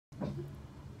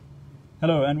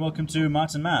Hello and welcome to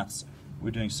Martin Maths. We're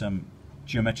doing some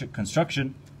geometric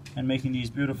construction and making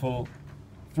these beautiful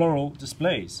floral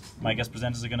displays. My guest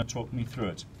presenters are going to talk me through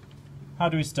it. How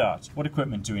do we start? What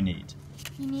equipment do we need?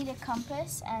 You need a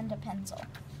compass and a pencil.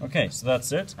 Okay, so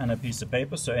that's it, and a piece of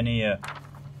paper. So any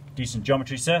decent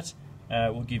geometry set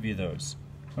will give you those.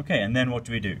 Okay, and then what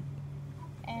do we do?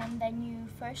 And then you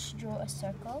first draw a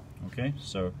circle. Okay,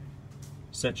 so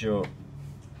set your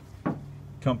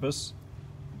compass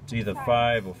to either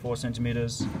 5 or 4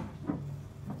 centimeters.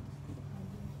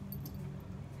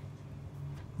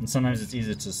 And sometimes it's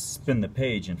easier to spin the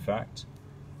page, in fact,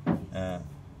 to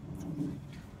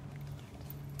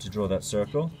draw that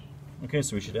circle. Okay,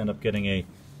 so we should end up getting a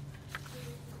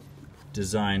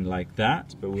design like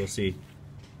that, but we'll see.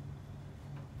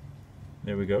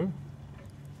 There we go.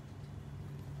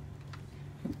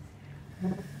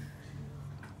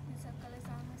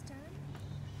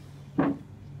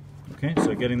 Okay,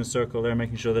 so getting the circle there,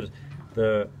 making sure that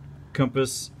the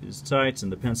compass is tight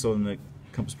and the pencil and the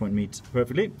compass point meet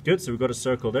perfectly. Good, so we've got a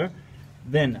circle there.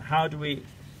 Then, how do we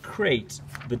create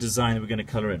the design that we're going to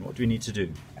color in? What do we need to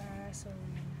do?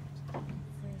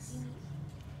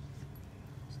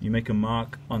 You make a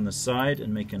mark on the side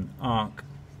and make an arc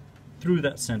through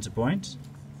that center point.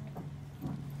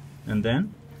 And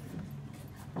then?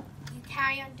 You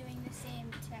carry on doing the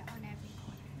same on every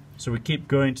corner. So we keep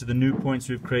going to the new points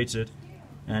we've created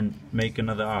and make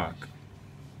another arc.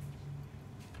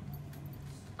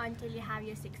 Until you have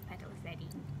your 6 petals ready.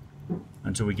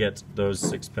 Until we get those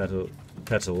 6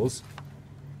 petals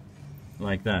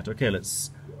like that. Okay,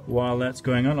 while that's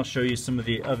going on, I'll show you some of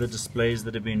the other displays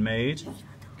that have been made,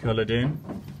 colored in,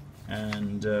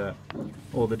 and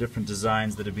all the different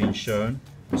designs that have been shown.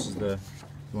 This is the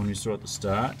one you saw at the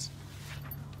start.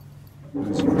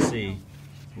 As you can see,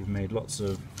 we've made lots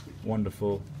of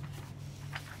wonderful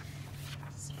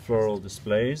floral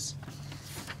displays.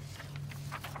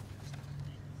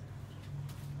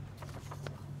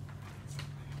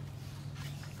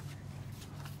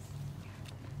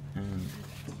 And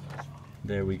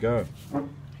there we go.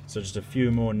 So just a few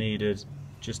more needed.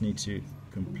 Just need to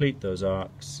complete those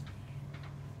arcs,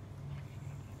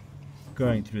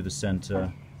 going through the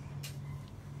center,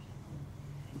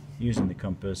 using the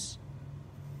compass,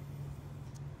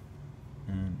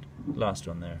 and last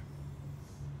one there.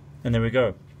 And there we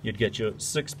go. You'd get your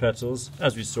 6 petals,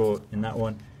 as we saw in that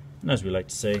one. And as we like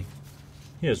to say,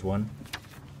 here's one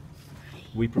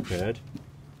we prepared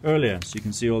earlier. So you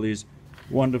can see all these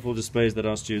wonderful displays that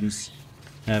our students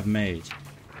have made.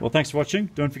 Well, thanks for watching.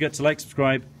 Don't forget to like,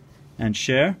 subscribe, and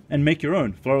share, and make your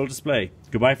own floral display.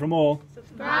 Goodbye from all.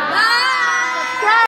 Bye.